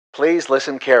Please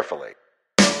listen carefully.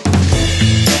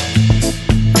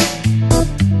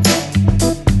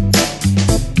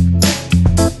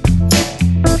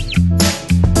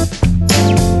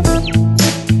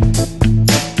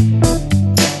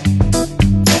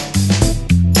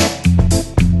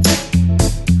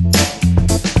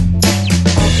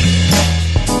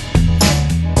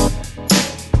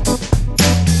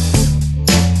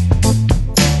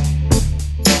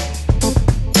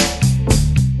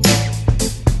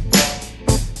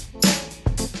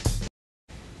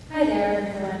 Hi there,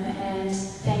 everyone, and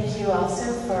thank you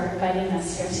also for inviting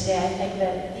us here today. I think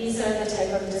that these are the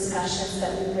type of discussions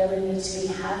that we really need to be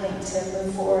having to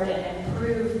move forward and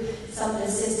improve some of the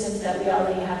systems that we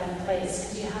already have in place,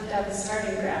 because you have to have a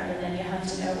starting ground and then you have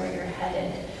to know where you're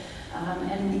headed.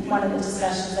 And one of the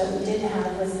discussions that we did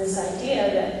have was this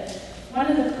idea that one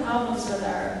of the problems with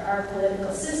our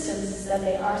political systems is that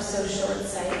they are so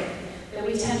short-sighted, that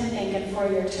we tend to think in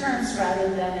 4-year terms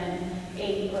rather than in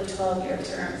 8 or 12-year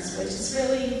terms, which is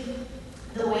really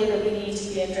the way that we need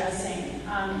to be addressing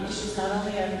issues not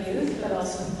only of youth, but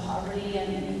also of poverty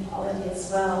and inequality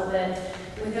as well, that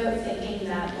without thinking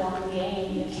that long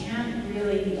game, you can't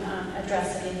really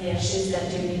address any of the issues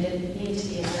that do need to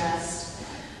be addressed.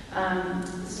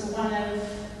 So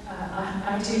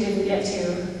I too didn't get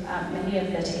to many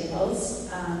of the tables,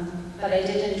 but I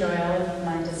did enjoy all of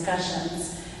my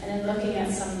discussions. And in looking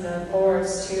at some of the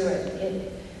boards too,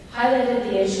 it highlighted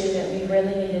the issue that we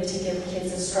really needed to give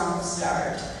kids a strong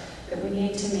start, that we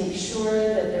need to make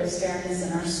sure that there's fairness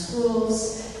in our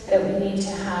schools, that we need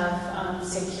to have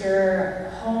secure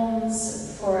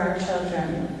homes for our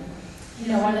children. You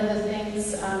know, one of the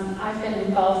things I've been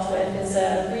involved with is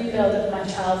a rebuild of my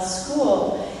child's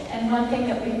school, and one thing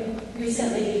that we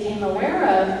recently became aware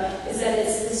of is that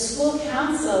it's the school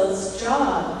council's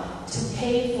job to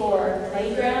pay for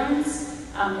playgrounds,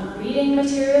 reading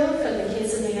material for the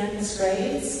kids in the youngest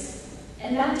grades.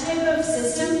 And that type of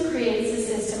system creates a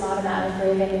system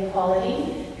automatically of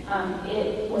inequality.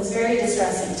 It was very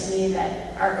distressing to me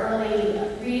that our early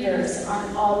readers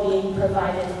aren't all being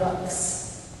provided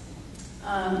books.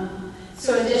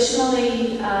 So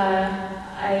additionally,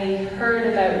 I heard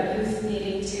about youth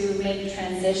needing to make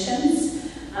transitions,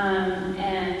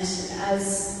 and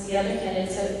as the other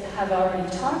candidates have already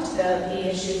talked about, the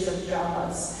issues of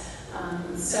jobs.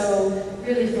 So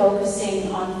really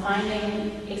focusing on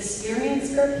finding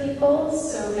experience for people,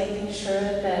 so making sure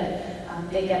that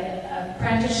they get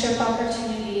apprenticeship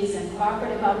opportunities and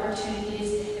cooperative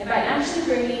opportunities. And by actually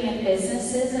bringing in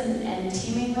businesses and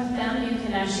teaming with them, you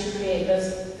can actually create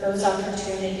those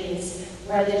opportunities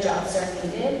where the jobs are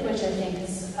needed, which I think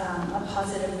is a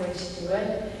positive way to do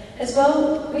it. As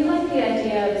well, we like the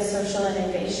idea of the social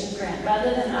innovation grant.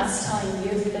 Rather than us telling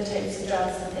youth the types of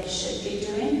jobs that they should be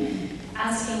doing,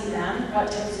 asking them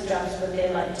what types of jobs would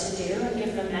they like to do and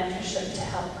give them mentorship to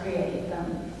help create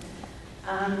them.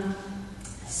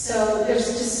 So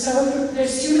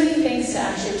there's too many things to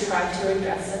actually try to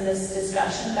address in this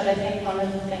discussion, but I think one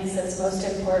of the things that's most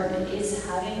important is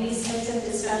having these types of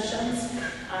discussions,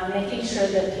 making sure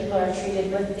that people are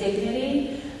treated with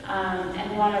dignity.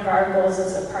 And one of our goals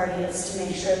as a party is to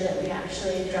make sure that we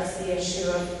actually address the issue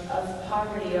of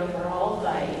poverty overall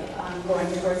by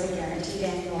going towards a guaranteed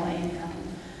annual income.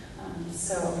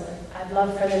 So I'd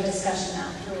love further discussion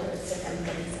afterwards if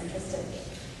anybody's interested.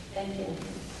 Thank you.